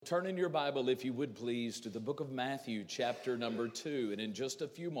turn in your Bible, if you would please, to the book of Matthew, chapter number 2. And in just a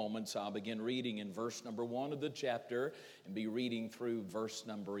few moments, I'll begin reading in verse number 1 of the chapter and be reading through verse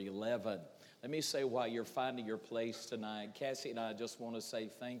number 11. Let me say, while you're finding your place tonight, Cassie and I just want to say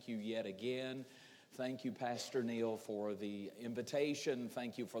thank you yet again. Thank you, Pastor Neil, for the invitation.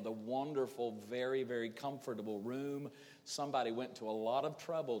 Thank you for the wonderful, very, very comfortable room. Somebody went to a lot of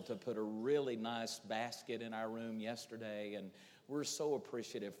trouble to put a really nice basket in our room yesterday, and we're so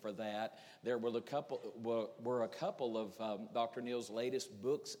appreciative for that. There were a couple of Dr. Neil's latest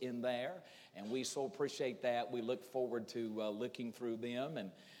books in there, and we so appreciate that. We look forward to looking through them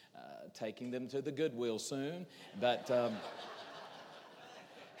and taking them to the Goodwill soon. But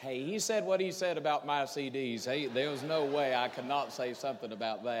hey, he said what he said about my CDs. There was no way I could not say something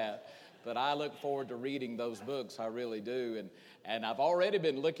about that. But I look forward to reading those books, I really do. And I've already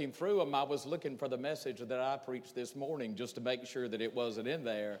been looking through them. I was looking for the message that I preached this morning just to make sure that it wasn't in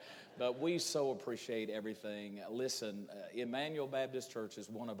there. But we so appreciate everything. Listen, Emmanuel Baptist Church is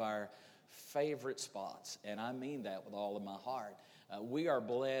one of our favorite spots, and I mean that with all of my heart. We are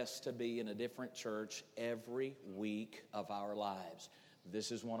blessed to be in a different church every week of our lives.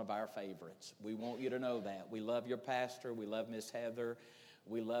 This is one of our favorites. We want you to know that. We love your pastor. We love Miss Heather.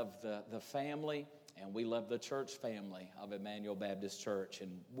 We love the family, and we love the church family of Emmanuel Baptist Church.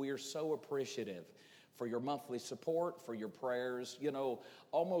 And we're so appreciative for your monthly support, for your prayers. You know,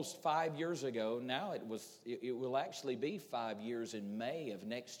 almost 5 years ago, now it will actually be 5 years in May of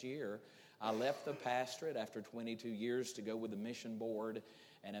next year, I left the pastorate after 22 years to go with the mission board.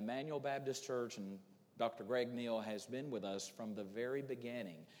 And Emmanuel Baptist Church and Dr. Greg Neal has been with us from the very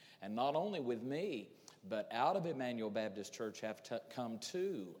beginning. And not only with me, but out of Emmanuel Baptist Church have come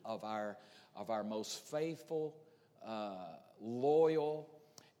two of our most faithful, loyal,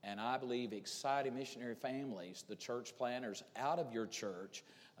 and I believe exciting missionary families, the church planters out of your church,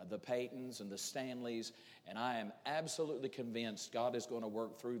 the Paytons and the Stanleys, and I am absolutely convinced God is going to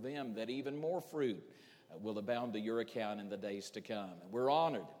work through them that even more fruit will abound to your account in the days to come. And we're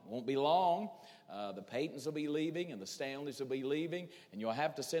honored. It won't be long. The Paytons will be leaving and the Stanleys will be leaving, and you'll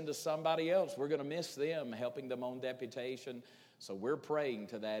have to send us somebody else. We're going to miss them, helping them on deputation. So we're praying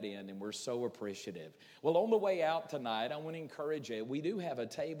to that end, and we're so appreciative. Well, on the way out tonight, I want to encourage you. We do have a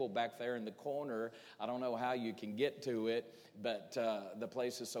table back there in the corner. I don't know how you can get to it, but the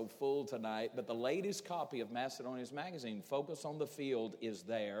place is so full tonight. But the latest copy of Macedonia's magazine, Focus on the Field, is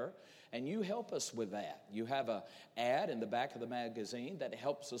there. And you help us with that. You have an ad in the back of the magazine that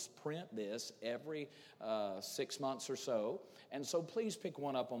helps us print this every 6 months or so. And so please pick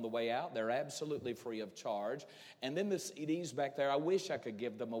one up on the way out. They're absolutely free of charge. And then the CDs back there, I wish I could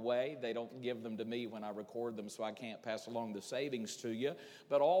give them away. They don't give them to me when I record them, so I can't pass along the savings to you.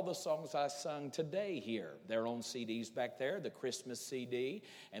 But all the songs I sung today here, they're on CDs back there, the Christmas CD.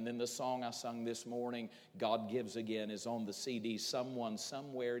 And then the song I sung this morning, God Gives Again, is on the CD Someone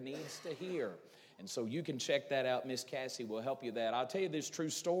Somewhere Needs to Hear. And so you can check that out. Miss Cassie will help you that. I'll tell you this true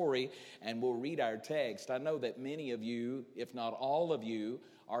story, and we'll read our text. I know that many of you, if not all of you,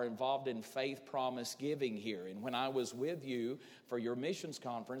 are involved in faith promise giving here. And when I was with you for your missions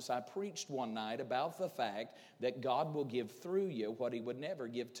conference, I preached one night about the fact that God will give through you what he would never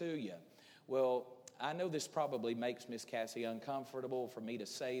give to you. Well, I know this probably makes Miss Cassie uncomfortable for me to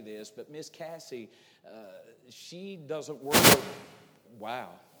say this, but Miss Cassie, she doesn't work. Wow.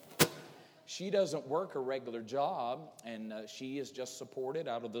 She doesn't work a regular job, and she is just supported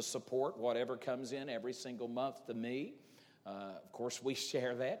out of the support, whatever comes in every single month to me. Of course, we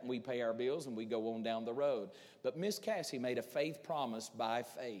share that, and we pay our bills, and we go on down the road. But Miss Cassie made a faith promise by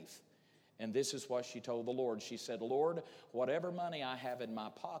faith, and this is what she told the Lord. She said, Lord, whatever money I have in my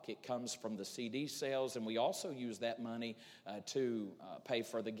pocket comes from the CD sales, and we also use that money to pay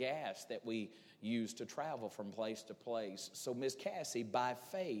for the gas that we use to travel from place to place. So Miss Cassie, by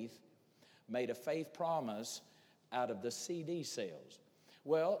faith, made a faith promise out of the CD sales.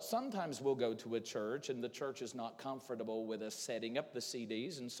 Well, sometimes we'll go to a church, and the church is not comfortable with us setting up the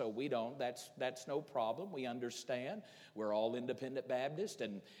CDs, and so we don't. That's no problem. We understand. We're all independent Baptist,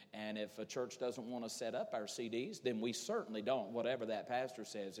 and if a church doesn't want to set up our CDs, then we certainly don't. Whatever that pastor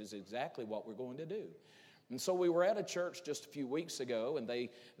says is exactly what we're going to do. And so we were at a church just a few weeks ago, and they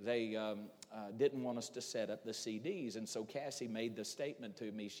didn't want us to set up the CDs. And so Cassie made the statement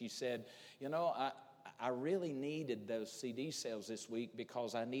to me. She said, you know, I really needed those CD sales this week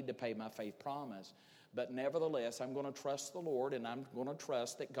because I need to pay my faith promise. But nevertheless, I'm going to trust the Lord, and I'm going to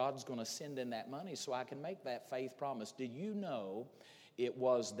trust that God's going to send in that money so I can make that faith promise. Do you know it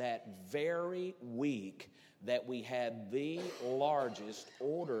was that very week that we had the largest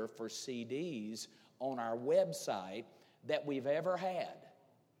order for CDs on our website that we've ever had?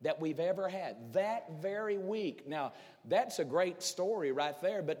 that we've ever had. That very week. Now, that's a great story right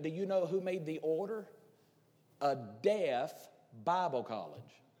there, but do you know who made the order? A deaf Bible college.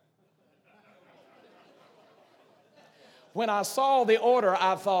 When I saw the order,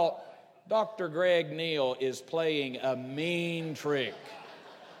 I thought, Dr. Greg Neal is playing a mean trick.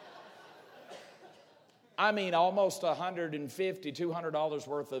 I mean, almost $150, $200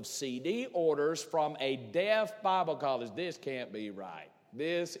 worth of CD orders from a deaf Bible college. This can't be right.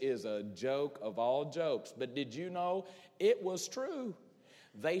 This is a joke of all jokes. But did you know it was true?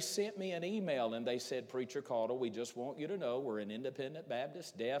 They sent me an email and they said, Preacher Caudill, we just want you to know we're an independent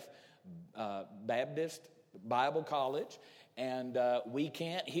Baptist, deaf Baptist Bible college, and we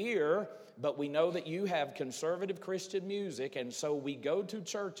can't hear, but we know that you have conservative Christian music, and so we go to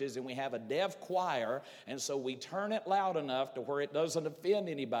churches and we have a deaf choir, and so we turn it loud enough to where it doesn't offend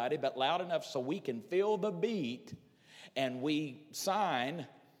anybody, but loud enough so we can feel the beat, and we sign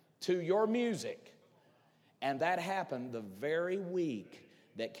to your music. And that happened the very week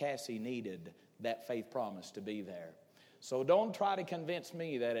that Cassie needed that faith promise to be there. So don't try to convince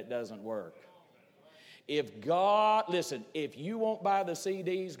me that it doesn't work. If God, listen, if you won't buy the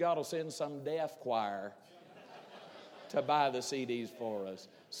CDs, God will send some deaf choir to buy the CDs for us.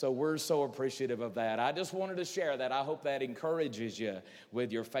 So we're so appreciative of that. I just wanted to share that. I hope that encourages you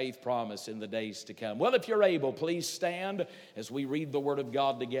with your faith promise in the days to come. Well, if you're able, please stand as we read the Word of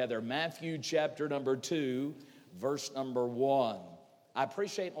God together. Matthew chapter number 2, verse number 1. I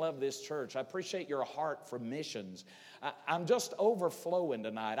appreciate and love this church. I appreciate your heart for missions. I'm just overflowing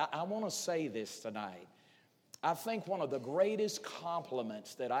tonight. I want to say this tonight. I think one of the greatest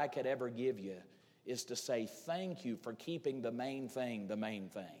compliments that I could ever give you is to say thank you for keeping the main thing the main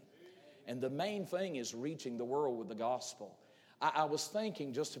thing. And the main thing is reaching the world with the gospel. I was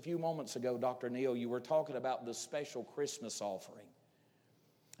thinking just a few moments ago, Dr. Neal, you were talking about the special Christmas offering.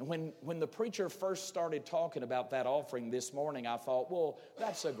 And when the preacher first started talking about that offering this morning, I thought, well,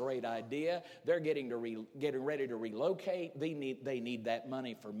 that's a great idea. They're getting ready to relocate. They need that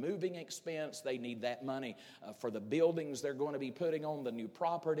money for moving expense. They need that money for the buildings they're going to be putting on the new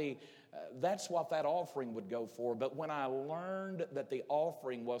property. That's what that offering would go for. But when I learned that the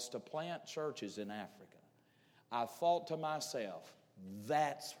offering was to plant churches in Africa, I thought to myself,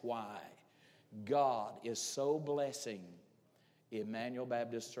 that's why God is so blessing Emmanuel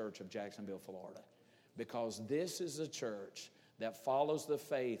Baptist Church of Jacksonville, Florida, because this is a church that follows the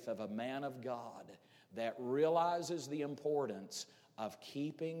faith of a man of God that realizes the importance of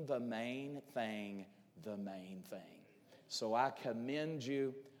keeping the main thing the main thing. So I commend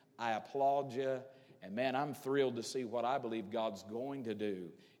you, I applaud you, and man, I'm thrilled to see what I believe God's going to do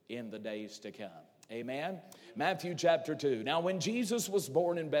in the days to come. Amen? Matthew chapter 2. Now when Jesus was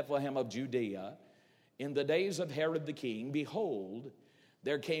born in Bethlehem of Judea, in the days of Herod the king, behold,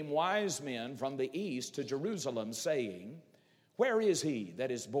 there came wise men from the east to Jerusalem, saying, Where is he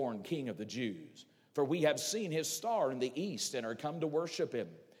that is born King of the Jews? For we have seen his star in the east and are come to worship him.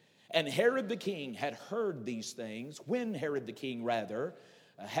 And Herod the king had heard these things. When Herod the king,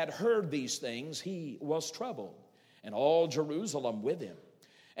 had heard these things, he was troubled, and all Jerusalem with him.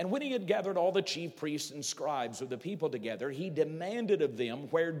 And when he had gathered all the chief priests and scribes of the people together, he demanded of them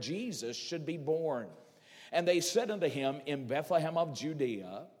where Jesus should be born. And they said unto him, In Bethlehem of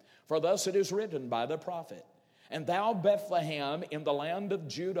Judea, for thus it is written by the prophet, And thou, Bethlehem, in the land of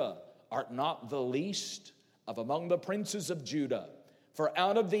Judah, art not the least of among the princes of Judah. For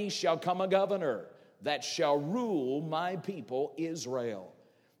out of thee shall come a governor that shall rule my people Israel.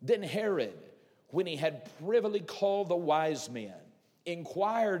 Then Herod, when he had privily called the wise men,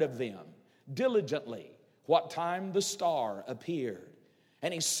 inquired of them diligently what time the star appeared.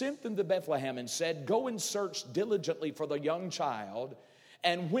 And he sent them to Bethlehem and said, Go and search diligently for the young child,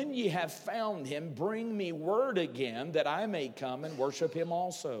 and when ye have found him, bring me word again, that I may come and worship him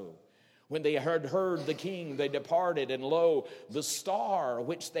also. When they had heard the king, they departed, and lo, the star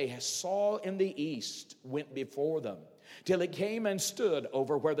which they saw in the east went before them, till it came and stood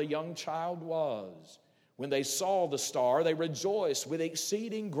over where the young child was. When they saw the star, they rejoiced with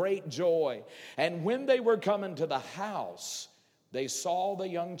exceeding great joy. And when they were come into the house, they saw the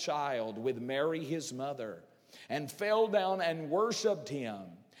young child with Mary his mother, and fell down and worshipped him.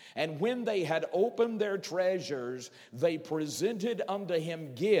 And when they had opened their treasures, they presented unto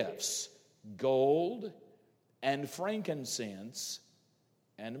him gifts, gold and frankincense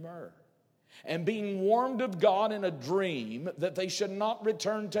and myrrh. And being warned of God in a dream that they should not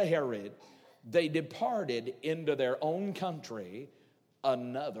return to Herod, they departed into their own country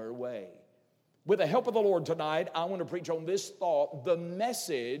another way. With the help of the Lord tonight, I want to preach on this thought, the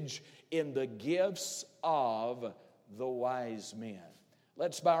message in the gifts of the wise men.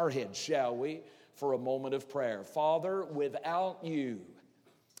 Let's bow our heads, shall we, for a moment of prayer. Father, without you,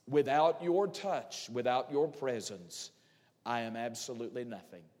 without your touch, without your presence, I am absolutely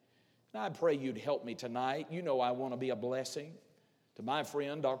nothing. And I pray you'd help me tonight. You know I want to be a blessing to my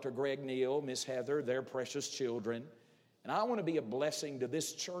friend, Dr. Greg Neal, Miss Heather, their precious children. And I want to be a blessing to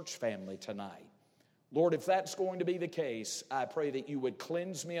this church family tonight. Lord, if that's going to be the case, I pray that you would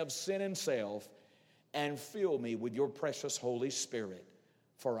cleanse me of sin and self and fill me with your precious Holy Spirit,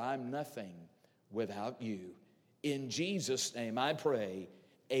 for I'm nothing without you. In Jesus' name I pray,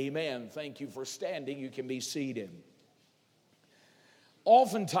 amen. Thank you for standing. You can be seated.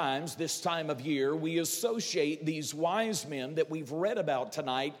 Oftentimes, this time of year, we associate these wise men that we've read about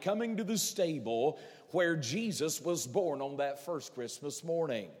tonight coming to the stable where Jesus was born on that first Christmas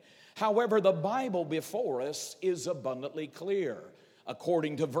morning. However, the Bible before us is abundantly clear.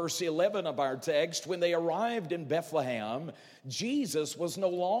 According to verse 11 of our text, when they arrived in Bethlehem, Jesus was no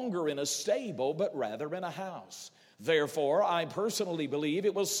longer in a stable, but rather in a house. Therefore, I personally believe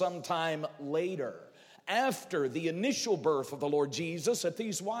it was sometime later, after the initial birth of the Lord Jesus, that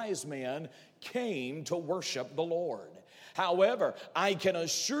these wise men came to worship the Lord. However, I can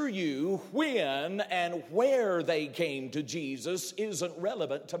assure you when and where they came to Jesus isn't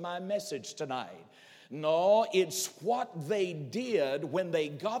relevant to my message tonight. No, it's what they did when they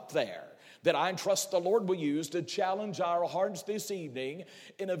got there that I trust the Lord will use to challenge our hearts this evening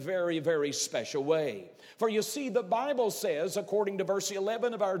in a very, very special way. For you see, the Bible says, according to verse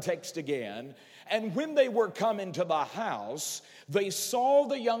 11 of our text again, and when they were come into the house, they saw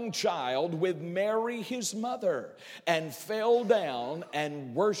the young child with Mary his mother, and fell down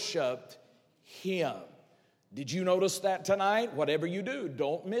and worshiped him. Did you notice that tonight? Whatever you do,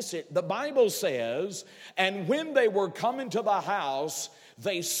 don't miss it. The Bible says, and when they were come into the house,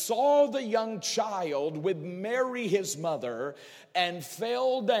 they saw the young child with Mary his mother, and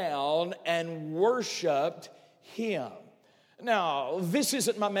fell down and worshiped him. Now, this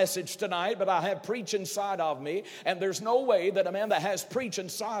isn't my message tonight, but I have preach inside of me, and there's no way that a man that has preach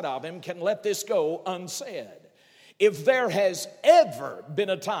inside of him can let this go unsaid. If there has ever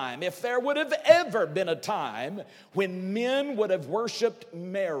been a time, if there would have ever been a time when men would have worshiped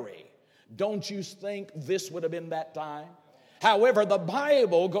Mary, don't you think this would have been that time? However, the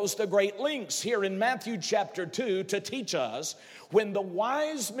Bible goes to great lengths here in Matthew chapter 2 to teach us when the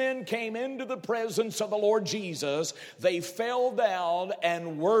wise men came into the presence of the Lord Jesus, they fell down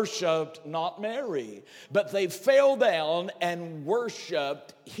and worshiped not Mary, but they fell down and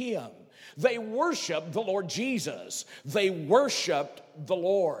worshiped him. They worshiped the Lord Jesus. They worshiped the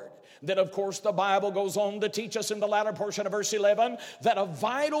Lord. Then, of course, the Bible goes on to teach us in the latter portion of verse 11 that a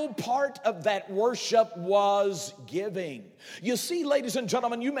vital part of that worship was giving. You see, ladies and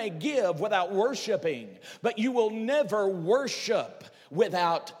gentlemen, you may give without worshiping, but you will never worship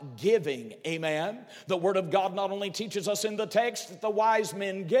without giving. Amen. The Word of God not only teaches us in the text that the wise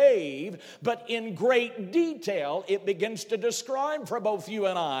men gave, but in great detail it begins to describe for both you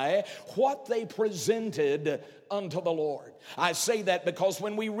and I what they presented unto the Lord. I say that because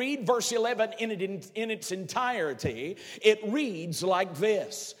when we read verse 11 in its entirety, it reads like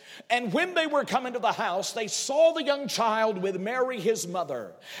this. And when they were come into the house, they saw the young child with Mary his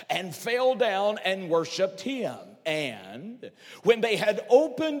mother, and fell down and worshiped him. And when they had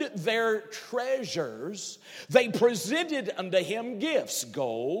opened their treasures, they presented unto him gifts,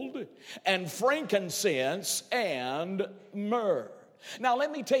 gold and frankincense and myrrh. Now,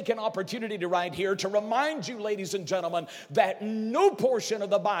 let me take an opportunity to right here to remind you, ladies and gentlemen, that no portion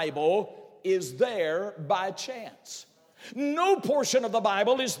of the Bible is there by chance. No portion of the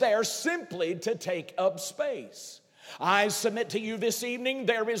Bible is there simply to take up space. I submit to you this evening,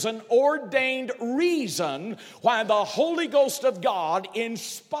 there is an ordained reason why the Holy Ghost of God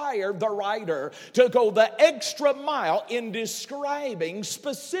inspired the writer to go the extra mile in describing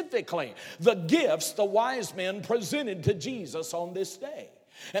specifically the gifts the wise men presented to Jesus on this day.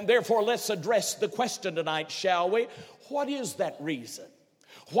 And therefore, let's address the question tonight, shall we? What is that reason?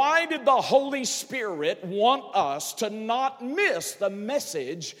 Why did the Holy Spirit want us to not miss the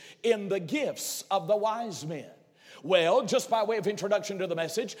message in the gifts of the wise men? Well, just by way of introduction to the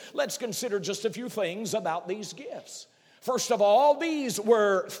message, let's consider just a few things about these gifts. First of all, these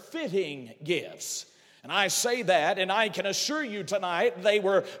were fitting gifts. And I say that, and I can assure you tonight, they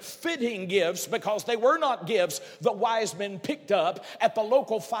were fitting gifts because they were not gifts the wise men picked up at the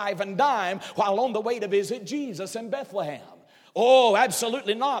local five and dime while on the way to visit Jesus in Bethlehem. Oh,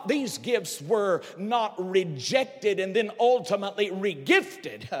 absolutely not. These gifts were not rejected and then ultimately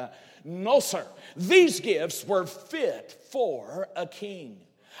regifted. No, sir. These gifts were fit for a king.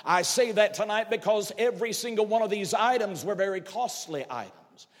 I say that tonight because every single one of these items were very costly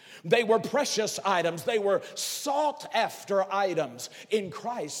items. They were precious items. They were sought after items. In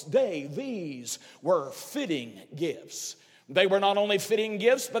Christ's day, these were fitting gifts. They were not only fitting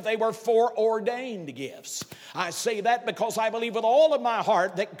gifts, but they were foreordained gifts. I say that because I believe with all of my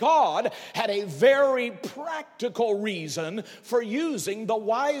heart that God had a very practical reason for using the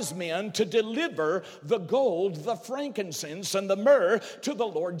wise men to deliver the gold, the frankincense, and the myrrh to the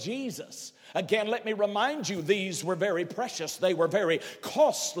Lord Jesus. Again, let me remind you, these were very precious. They were very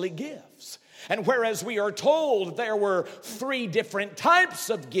costly gifts. And whereas we are told there were 3 different types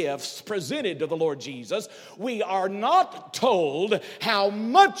of gifts presented to the Lord Jesus, we are not told how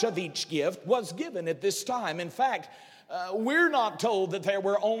much of each gift was given at this time. In fact, we're not told that there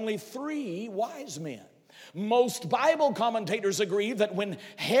were only 3 wise men. Most Bible commentators agree that when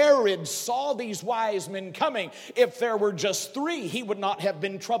Herod saw these wise men coming, if there were just 3, he would not have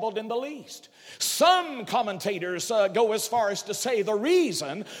been troubled in the least. Some commentators go as far as to say the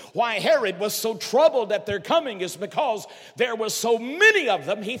reason why Herod was so troubled at their coming is because there were so many of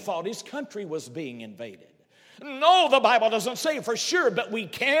them, he thought his country was being invaded. No, the Bible doesn't say for sure, but we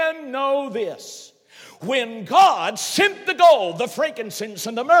can know this. When God sent the gold, the frankincense,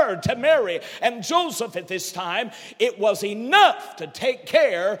 and the myrrh to Mary and Joseph at this time, it was enough to take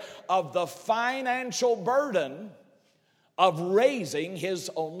care of the financial burden of raising his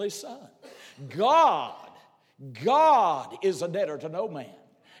only son. God is a debtor to no man.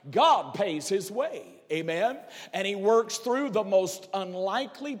 God pays his way, amen? And he works through the most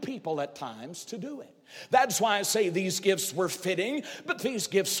unlikely people at times to do it. That's why I say these gifts were fitting, but these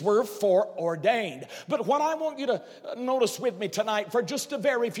gifts were foreordained. But what I want you to notice with me tonight for just a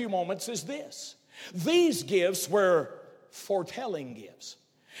very few moments is this. These gifts were foretelling gifts.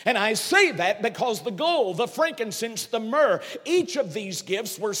 And I say that because the gold, the frankincense, the myrrh, each of these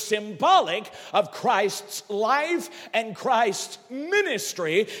gifts were symbolic of Christ's life and Christ's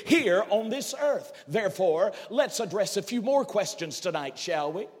ministry here on this earth. Therefore, let's address a few more questions tonight,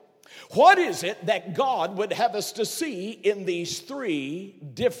 shall we? What is it that God would have us to see in these 3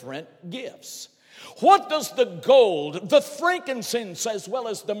 different gifts? What does the gold, the frankincense, as well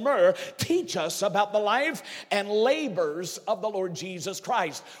as the myrrh teach us about the life and labors of the Lord Jesus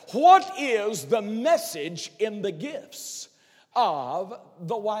Christ? What is the message in the gifts of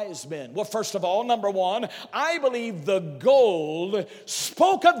the wise men? Well, first of all, number 1, I believe the gold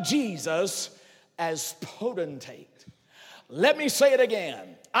spoke of Jesus as potentate. Let me say it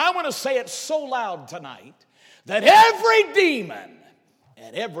again. I want to say it so loud tonight that every demon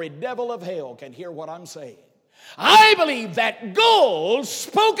and every devil of hell can hear what I'm saying. I believe that gold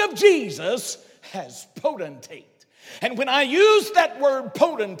spoke of Jesus as potentate. And when I use that word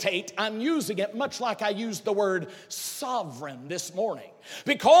potentate, I'm using it much like I used the word sovereign this morning,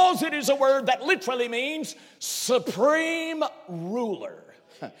 because it is a word that literally means supreme ruler.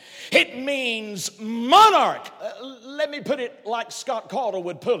 It means monarch. Let me put it like Scott Caudill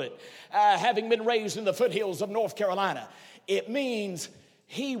would put it, having been raised in the foothills of North Carolina. It means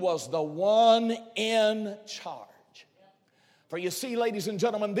he was the one in charge. For you see, ladies and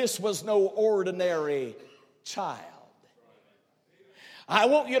gentlemen, this was no ordinary child. I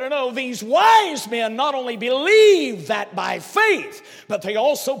want you to know these wise men not only believed that by faith, but they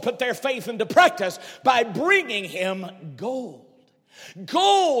also put their faith into practice by bringing him gold.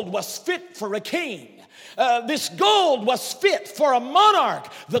 Gold was fit for a king. This gold was fit for a monarch.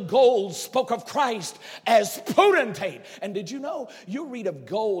 The gold spoke of Christ as potentate. And did you know, you read of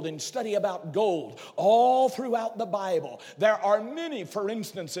gold and study about gold all throughout the Bible. There are many, for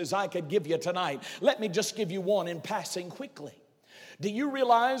instances, I could give you tonight. Let me just give you one in passing quickly. Do you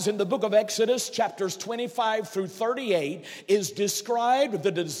realize in the book of Exodus, chapters 25 through 38, is described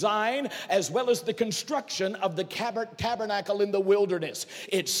the design as well as the construction of the tabernacle in the wilderness,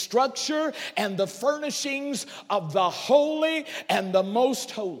 its structure and the furnishings of the holy and the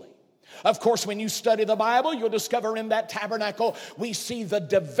most holy. Of course, when you study the Bible, you'll discover in that tabernacle we see the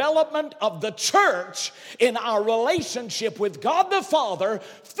development of the church in our relationship with God the Father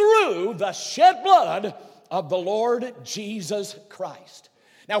through the shed blood of the Lord Jesus Christ.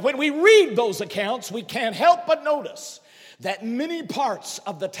 Now, when we read those accounts, we can't help but notice that many parts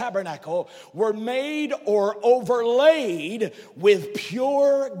of the tabernacle were made or overlaid with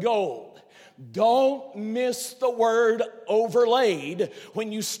pure gold. Don't miss the word overlaid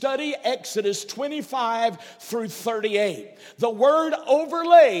when you study Exodus 25 through 38. The word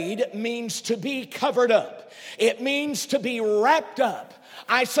overlaid means to be covered up. It means to be wrapped up.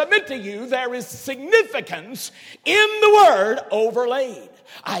 I submit to you there is significance in the word overlaid.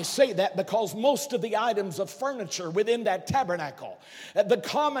 I say that because most of the items of furniture within that tabernacle, the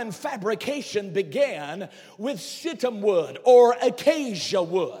common fabrication began with shittim wood or acacia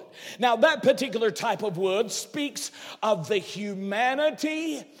wood. Now, that particular type of wood speaks of the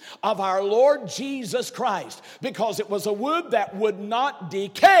humanity of our Lord Jesus Christ, because it was a wood that would not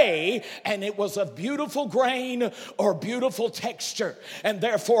decay, and it was of beautiful grain or beautiful texture. And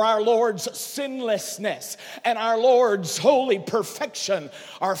therefore, our Lord's sinlessness and our Lord's holy perfection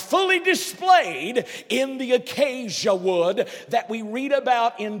are fully displayed in the acacia wood that we read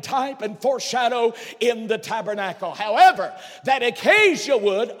about in type and foreshadow in the tabernacle. However, that acacia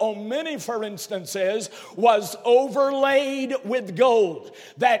wood, on many for instances, was overlaid with gold.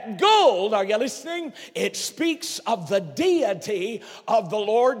 That gold, are you listening? It speaks of the deity of the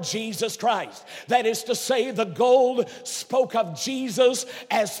Lord Jesus Christ. That is to say, the gold spoke of Jesus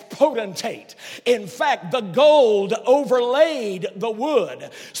as potentate. In fact, the gold overlaid the wood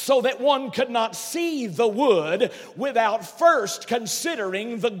so that one could not see the wood without first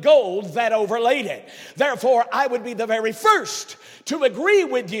considering the gold that overlaid it. Therefore, I would be the very first to agree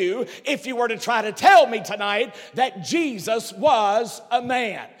with you if you were to try to tell me tonight that Jesus was a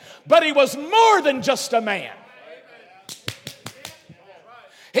man. But he was more than just a man.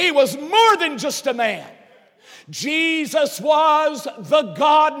 He was more than just a man. Jesus was the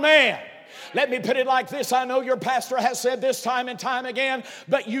God-man. Let me put it like this. I know your pastor has said this time and time again,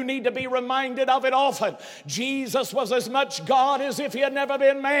 but you need to be reminded of it often. Jesus was as much God as if he had never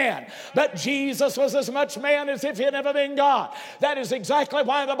been man. But Jesus was as much man as if he had never been God. That is exactly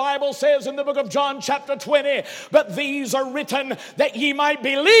why the Bible says in the book of John chapter 20, but these are written that ye might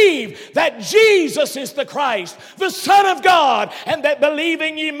believe that Jesus is the Christ, the Son of God, and that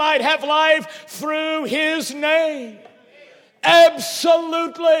believing ye might have life through his name.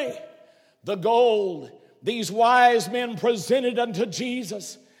 Absolutely. The gold these wise men presented unto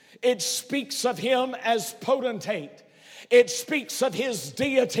Jesus, it speaks of him as potentate. It speaks of his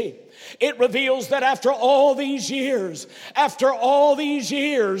deity. It reveals that after all these years,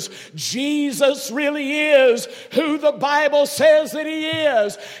 Jesus really is who the Bible says that he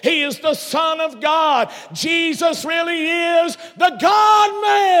is. He is the Son of God. Jesus really is the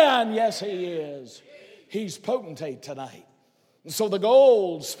God-man. Yes, he is. He's potentate tonight. So the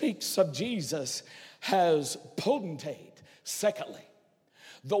gold speaks of Jesus as potentate. Secondly,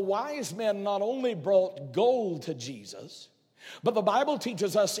 the wise men not only brought gold to Jesus, but the Bible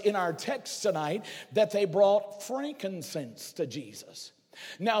teaches us in our text tonight that they brought frankincense to Jesus.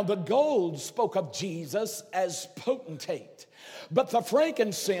 Now, the gold spoke of Jesus as potentate, but the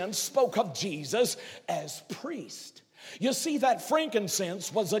frankincense spoke of Jesus as priest. You see, that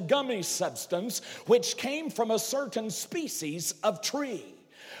frankincense was a gummy substance which came from a certain species of tree.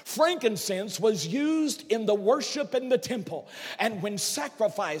 Frankincense was used in the worship in the temple and when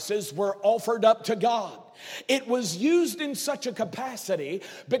sacrifices were offered up to God. It was used in such a capacity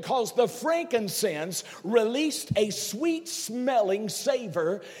because the frankincense released a sweet-smelling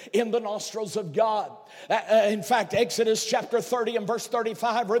savor in the nostrils of God. In fact, Exodus chapter 30 and verse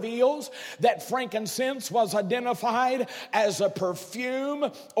 35 reveals that frankincense was identified as a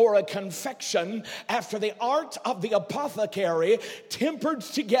perfume or a confection after the art of the apothecary, tempered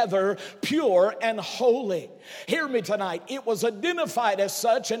together, pure and holy. Hear me tonight. It was identified as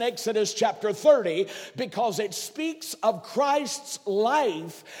such in Exodus chapter 30 because it speaks of Christ's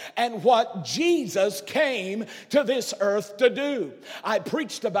life and what Jesus came to this earth to do. I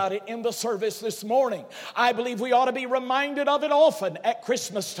preached about it in the service this morning. I believe we ought to be reminded of it often at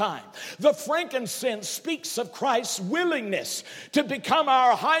Christmas time. The frankincense speaks of Christ's willingness to become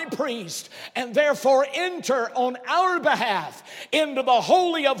our high priest and therefore enter on our behalf into the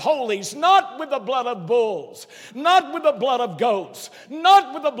Holy of Holies, not with the blood of bulls, not with the blood of goats,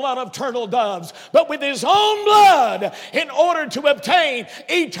 not with the blood of turtle doves, but with his own blood in order to obtain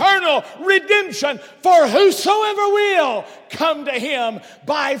eternal redemption for whosoever will come to him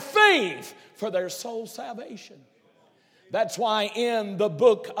by faith for their soul salvation. That's why in the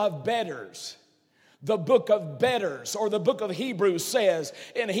book of betters, or the book of Hebrews says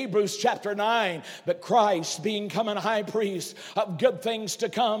in Hebrews chapter 9 that Christ, being come an high priest of good things to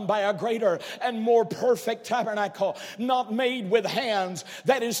come by a greater and more perfect tabernacle, not made with hands,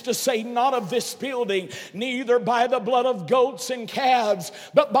 that is to say, not of this building, neither by the blood of goats and calves,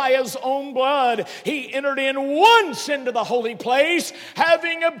 but by his own blood, he entered in once into the holy place,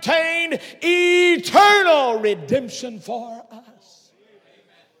 having obtained eternal redemption for us.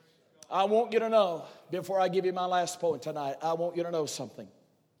 I want you to know, before I give you my last point tonight, I want you to know something.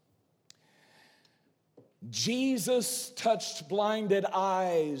 Jesus touched blinded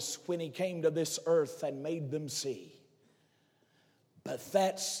eyes when he came to this earth and made them see. But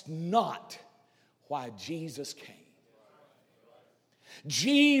that's not why Jesus came.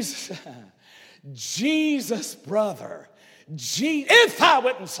 Jesus, brother, if I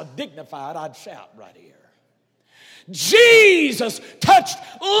wasn't so dignified, I'd shout right here. Jesus touched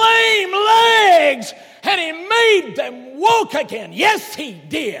lame legs and he made them walk again. Yes, he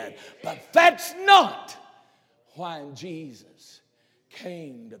did. But that's not why Jesus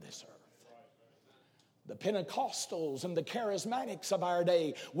came to this earth. The Pentecostals and the charismatics of our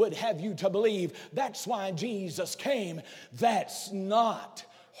day would have you to believe that's why Jesus came. That's not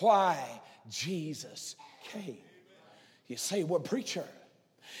why Jesus came. You say, well, preacher,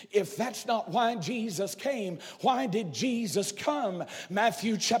 if that's not why Jesus came, why did Jesus come?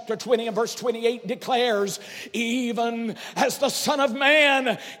 Matthew chapter 20 and verse 28 declares, even as the Son of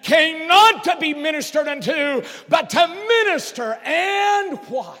Man came not to be ministered unto, but to minister and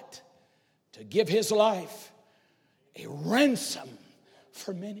what? To give his life a ransom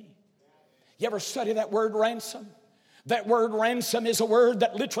for many. You ever study that word ransom? That word ransom is a word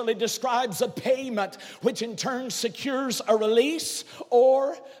that literally describes a payment, which in turn secures a release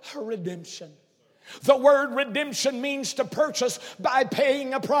or a redemption. The word redemption means to purchase by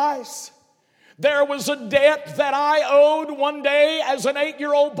paying a price. There was a debt that I owed one day as an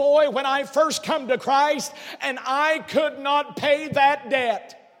 8-year-old boy when I first come to Christ, and I could not pay that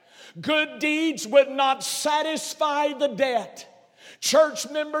debt. Good deeds would not satisfy the debt. Church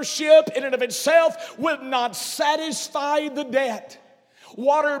membership in and of itself would not satisfy the debt.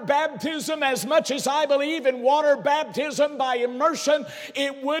 Water baptism, as much as I believe in water baptism by immersion,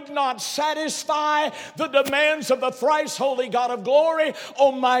 it would not satisfy the demands of the thrice holy God of glory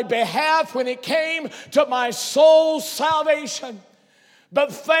on my behalf when it came to my soul's salvation.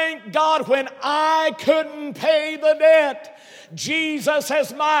 But thank God, when I couldn't pay the debt, Jesus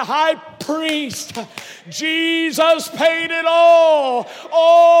as my high priest, Jesus paid it all.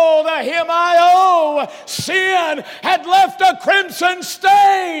 Oh, to him I owe. Sin had left a crimson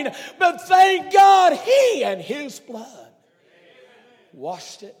stain, but thank God he and his blood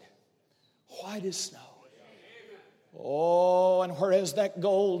washed it white as snow. Oh, and whereas that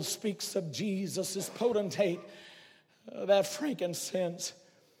gold speaks of Jesus as potentate, that frankincense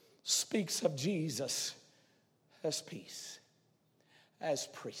speaks of Jesus as peace, as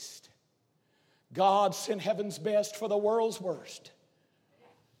priest. God sent heaven's best for the world's worst,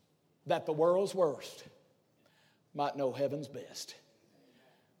 that the world's worst might know heaven's best.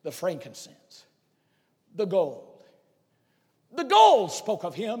 The frankincense, the gold. The gold spoke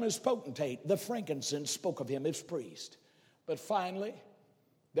of him as potentate. The frankincense spoke of him as priest. But finally,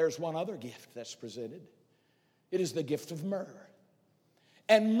 there's one other gift that's presented. It is the gift of myrrh.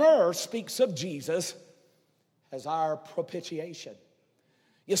 And myrrh speaks of Jesus as our propitiation.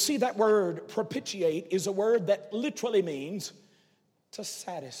 You see, that word propitiate is a word that literally means to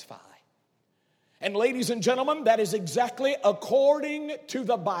satisfy. And ladies and gentlemen, that is exactly according to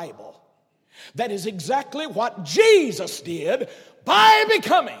the Bible. That is exactly what Jesus did by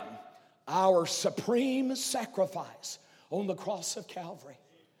becoming our supreme sacrifice on the cross of Calvary.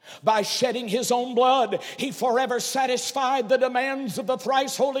 By shedding his own blood, he forever satisfied the demands of the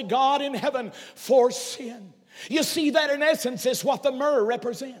thrice holy God in heaven for sin. You see, that in essence is what the myrrh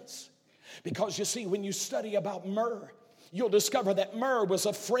represents. Because you see, when you study about myrrh, you'll discover that myrrh was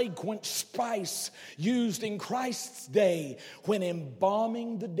a fragrant spice used in Christ's day when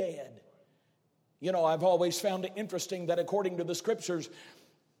embalming the dead. You know, I've always found it interesting that according to the scriptures,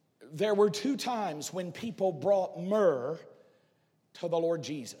 there were 2 times when people brought myrrh to the Lord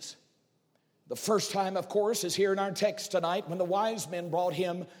Jesus. The first time, of course, is here in our text tonight when the wise men brought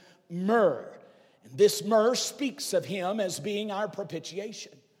him myrrh. And this myrrh speaks of him as being our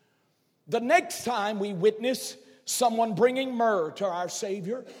propitiation. The next time we witness someone bringing myrrh to our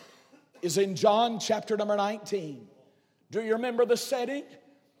Savior is in John chapter number 19. Do you remember the setting?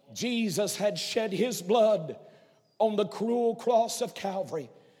 Jesus had shed his blood on the cruel cross of Calvary.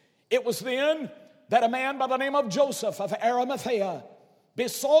 It was then that a man by the name of Joseph of Arimathea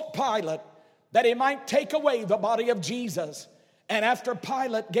besought Pilate that he might take away the body of Jesus. And after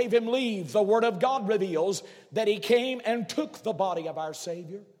Pilate gave him leave, the Word of God reveals that he came and took the body of our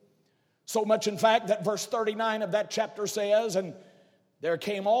Savior. So much, in fact, that verse 39 of that chapter says, and there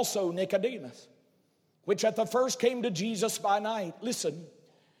came also Nicodemus, which at the first came to Jesus by night, listen,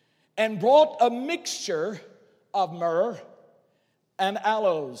 and brought a mixture of myrrh and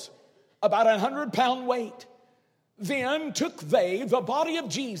aloes, about 100-pound weight. Then took they the body of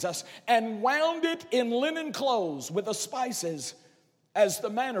Jesus and wound it in linen clothes with the spices, as the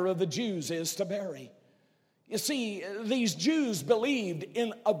manner of the Jews is to bury. You see, these Jews believed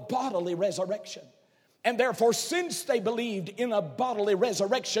in a bodily resurrection. And therefore, since they believed in a bodily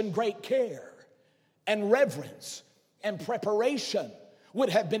resurrection, great care and reverence and preparation would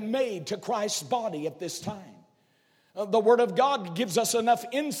have been made to Christ's body at this time. The Word of God gives us enough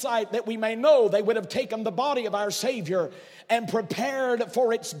insight that we may know they would have taken the body of our Savior and prepared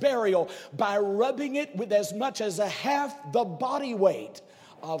for its burial by rubbing it with as much as a half the body weight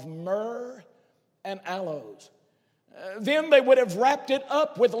of myrrh and aloes. Then they would have wrapped it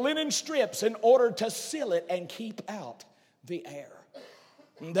up with linen strips in order to seal it and keep out the air.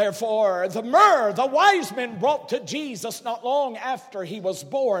 Therefore, the myrrh the wise men brought to Jesus not long after he was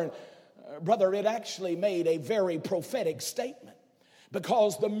born, brother, it actually made a very prophetic statement,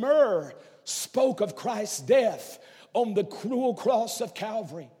 because the myrrh spoke of Christ's death on the cruel cross of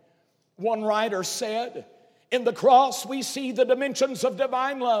Calvary. One writer said, in the cross we see the dimensions of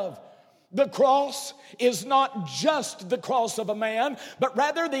divine love. The cross is not just the cross of a man, but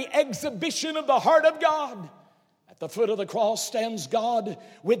rather the exhibition of the heart of God. At the foot of the cross stands God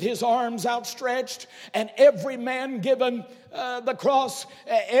with his arms outstretched, and every man given the cross,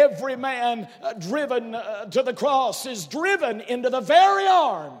 every man driven to the cross is driven into the very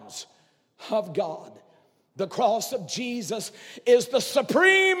arms of God. The cross of Jesus is the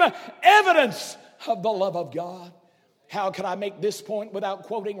supreme evidence of the love of God. How can I make this point without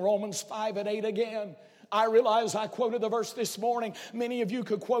quoting Romans 5 and 8 again? I realize I quoted the verse this morning. Many of you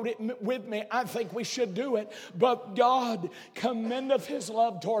could quote it with me. I think we should do it. But God commendeth his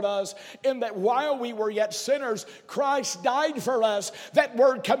love toward us in that while we were yet sinners, Christ died for us. That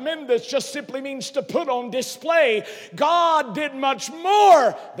word commendeth just simply means to put on display. God did much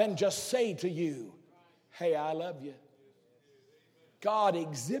more than just say to you, hey, I love you. God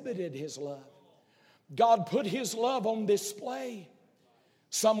exhibited his love. God put his love on display.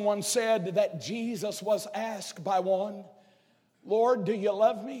 Someone said that Jesus was asked by one, Lord, do you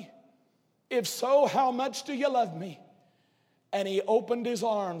love me? If so, how much do you love me? And he opened his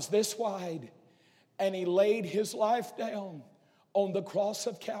arms this wide, and he laid his life down on the cross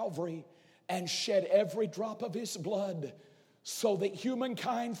of Calvary and shed every drop of his blood so that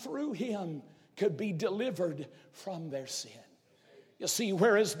humankind through him could be delivered from their sin. You see,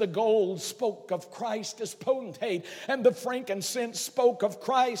 whereas the gold spoke of Christ as potentate and the frankincense spoke of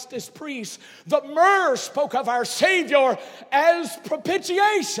Christ as priest, the myrrh spoke of our Savior as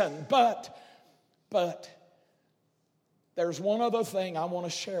propitiation. But there's one other thing I want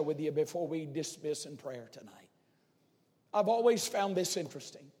to share with you before we dismiss in prayer tonight. I've always found this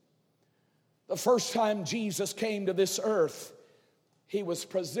interesting. The first time Jesus came to this earth, he was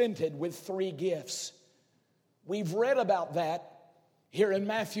presented with 3 gifts. We've read about that here in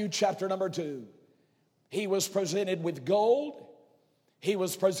Matthew chapter number 2. He was presented with gold, he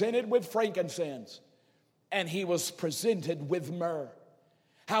was presented with frankincense, and he was presented with myrrh.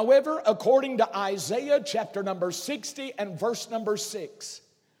 However, according to Isaiah chapter number 60 and verse number 6,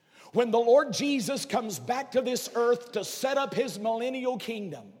 when the Lord Jesus comes back to this earth to set up his millennial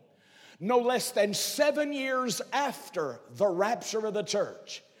kingdom, no less than 7 years after the rapture of the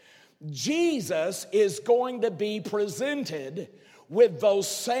church, Jesus is going to be presented with those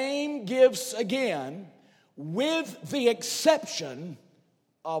same gifts again, with the exception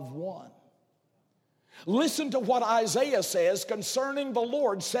of one. Listen to what Isaiah says concerning the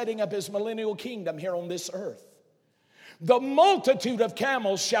Lord setting up his millennial kingdom here on this earth. The multitude of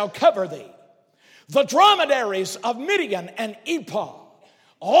camels shall cover thee, the dromedaries of Midian and Ephah,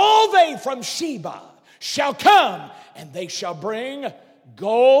 all they from Sheba shall come, and they shall bring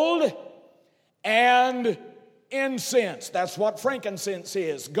gold and incense. That's what frankincense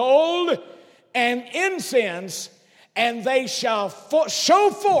is. Gold and incense, and they shall show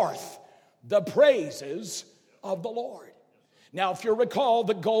forth the praises of the Lord. Now, if you recall,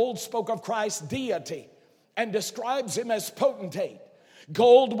 the gold spoke of Christ's deity and describes him as potentate.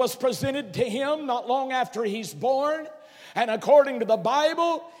 Gold was presented to him not long after he's born, and according to the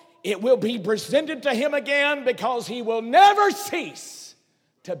Bible, it will be presented to him again because he will never cease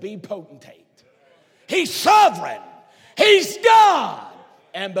to be potentate. He's sovereign. He's God.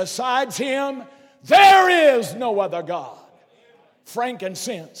 And besides him, there is no other God.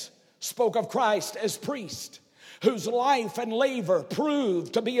 Frankincense spoke of Christ as priest, whose life and labor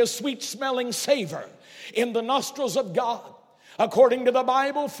proved to be a sweet-smelling savor in the nostrils of God. According to the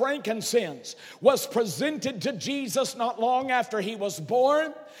Bible, frankincense was presented to Jesus not long after he was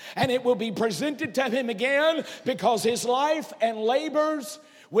born, and it will be presented to him again because his life and labors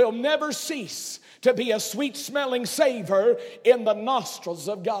will never cease to be a sweet-smelling savor in the nostrils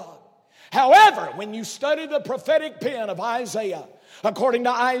of God. However, when you study the prophetic pen of Isaiah, According to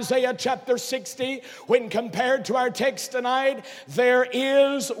Isaiah chapter 60, when compared to our text tonight, there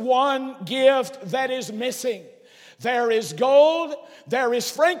is one gift that is missing. There is gold, there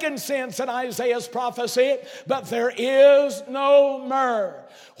is frankincense in Isaiah's prophecy, but there is no myrrh.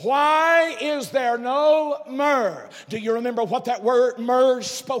 Why is there no myrrh? Do you remember what that word myrrh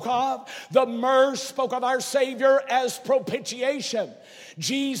spoke of? The myrrh spoke of our Savior as propitiation.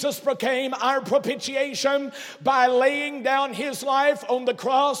 Jesus became our propitiation by laying down his life on the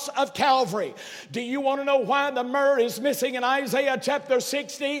cross of Calvary. Do you want to know why the myrrh is missing in Isaiah chapter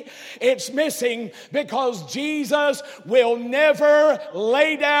 60? It's missing because Jesus will never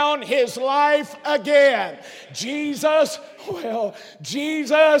lay down his life again. Jesus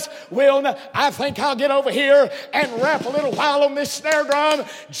will not. I think I'll get over here and rap a little while on this snare drum.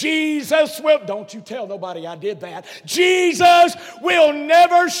 Jesus will, don't you tell nobody I did that. Jesus will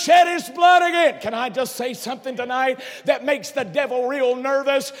never shed his blood again. Can I just say something tonight that makes the devil real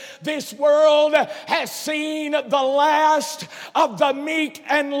nervous? This world has seen the last of the meek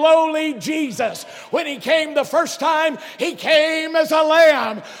and lowly Jesus. When he came the first time, he came as a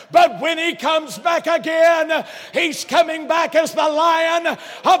lamb. But when he comes back again, he's coming back as the Lion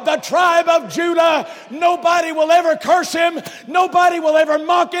of the tribe of Judah. Nobody will ever curse him. Nobody will ever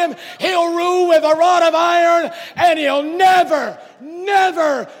mock him. He'll rule with a rod of iron, and he'll never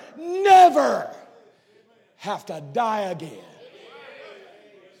have to die again.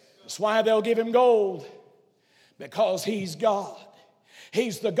 That's why they'll give him gold, because he's God.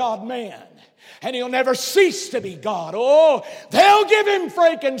 He's the God-man, and he'll never cease to be God. Oh, they'll give him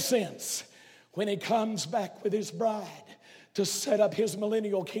frankincense when he comes back with his bride to set up his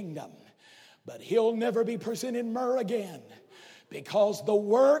millennial kingdom. But he'll never be presented myrrh again, because the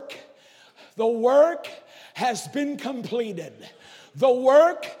work has been completed. The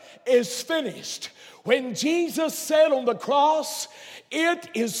work is finished. When Jesus said on the cross, "It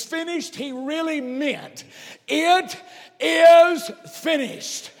is finished," he really meant, it is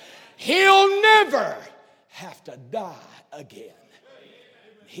finished. He'll never have to die again.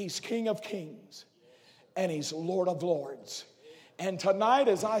 He's King of Kings, and he's Lord of Lords. And tonight,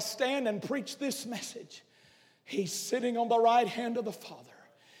 as I stand and preach this message, he's sitting on the right hand of the Father,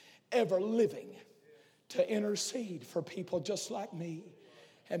 ever living to intercede for people just like me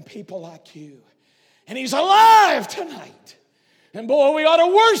and people like you. And he's alive tonight. And boy, we ought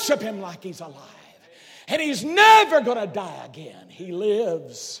to worship him like he's alive. And he's never going to die again. He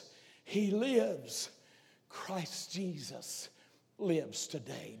lives. He lives. Christ Jesus lives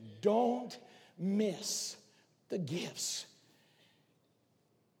today. Don't miss the gifts,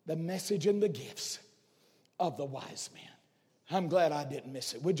 the message and the gifts of the wise man. I'm glad I didn't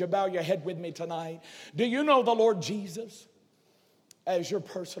miss it. Would you bow your head with me tonight? Do you know the Lord Jesus as your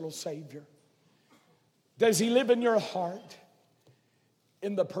personal Savior? Does he live in your heart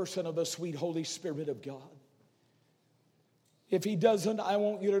in the person of the sweet Holy Spirit of God? If he doesn't, I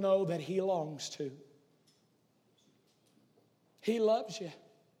want you to know that he longs to. He loves you.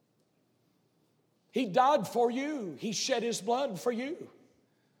 He died for you. He shed his blood for you,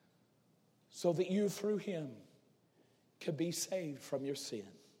 so that you through him could be saved from your sin.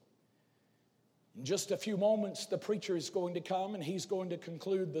 In just a few moments, the preacher is going to come and he's going to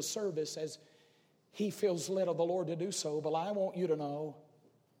conclude the service as he feels led of the Lord to do so. But I want you to know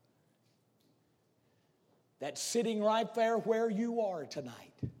that sitting right there where you are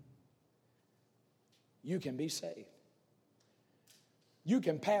tonight, you can be saved. You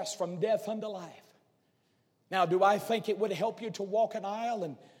can pass from death unto life. Now, do I think it would help you to walk an aisle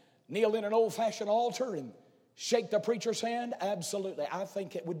and kneel in an old-fashioned altar and shake the preacher's hand? Absolutely. I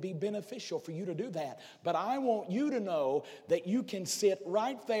think it would be beneficial for you to do that. But I want you to know that you can sit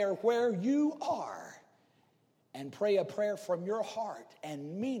right there where you are and pray a prayer from your heart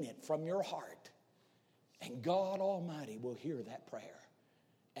and mean it from your heart. And God Almighty will hear that prayer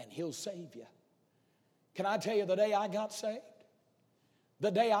and he'll save you. Can I tell you the day I got saved? The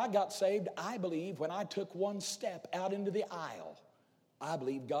day I got saved, I believe when I took one step out into the aisle, I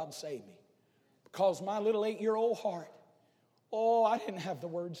believe God saved me. Because my little 8-year-old heart, I didn't have the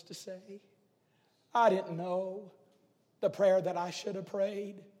words to say. I didn't know the prayer that I should have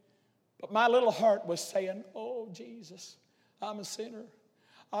prayed. But my little heart was saying, "Oh, Jesus, I'm a sinner.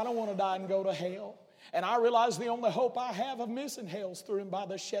 I don't want to die and go to hell." And I realized the only hope I have of missing hell is through and by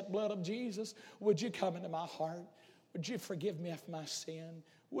the shed blood of Jesus. Would you come into my heart? Would you forgive me of my sin?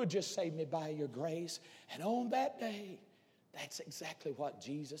 Would you save me by your grace? And on that day, that's exactly what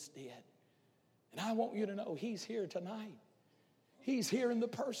Jesus did. And I want you to know he's here tonight. He's here in the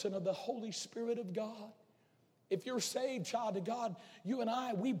person of the Holy Spirit of God. If you're saved, child of God, you and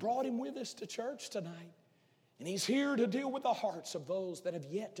I, we brought him with us to church tonight. And He's here to deal with the hearts of those that have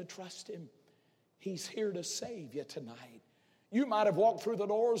yet to trust Him. He's here to save you tonight. You might have walked through the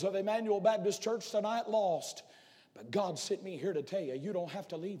doors of Emmanuel Baptist Church tonight lost, but God sent me here to tell you, you don't have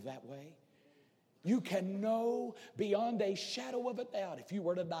to leave that way. You can know beyond a shadow of a doubt, if you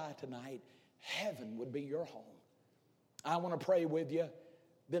were to die tonight, heaven would be your home. I want to pray with you.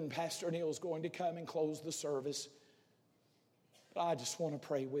 Then Pastor Neil's going to come and close the service. But I just want to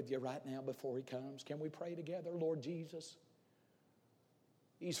pray with you right now before he comes. Can we pray together? Lord Jesus,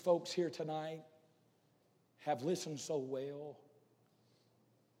 these folks here tonight have listened so well.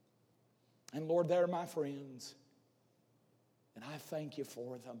 And Lord, they're my friends. And I thank you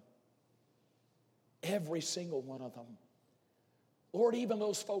for them. Every single one of them. Lord, even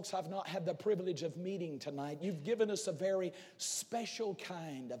those folks I've not had the privilege of meeting tonight, you've given us a very special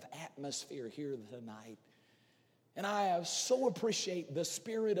kind of atmosphere here tonight. And I so appreciate the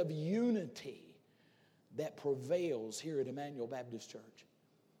spirit of unity that prevails here at Emmanuel Baptist Church.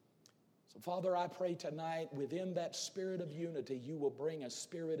 So, Father, I pray tonight within that spirit of unity, you will bring a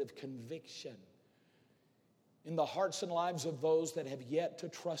spirit of conviction in the hearts and lives of those that have yet to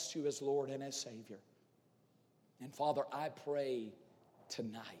trust you as Lord and as Savior. And, Father, I pray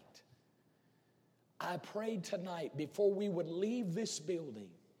tonight, before we would leave this building,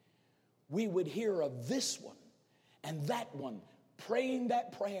 we would hear of this one and that one praying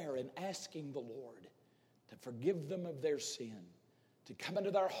that prayer and asking the Lord to forgive them of their sin, to come into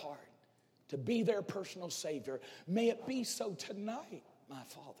their heart, to be their personal Savior. May it be so tonight, my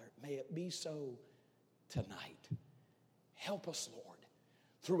Father. May it be so tonight. Help us, Lord,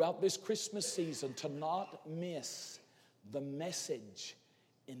 throughout this Christmas season to not miss the message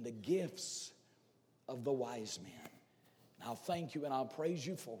and the gifts of the wise men. And I'll thank you and I'll praise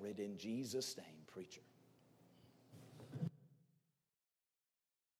you for it in Jesus' name, preacher.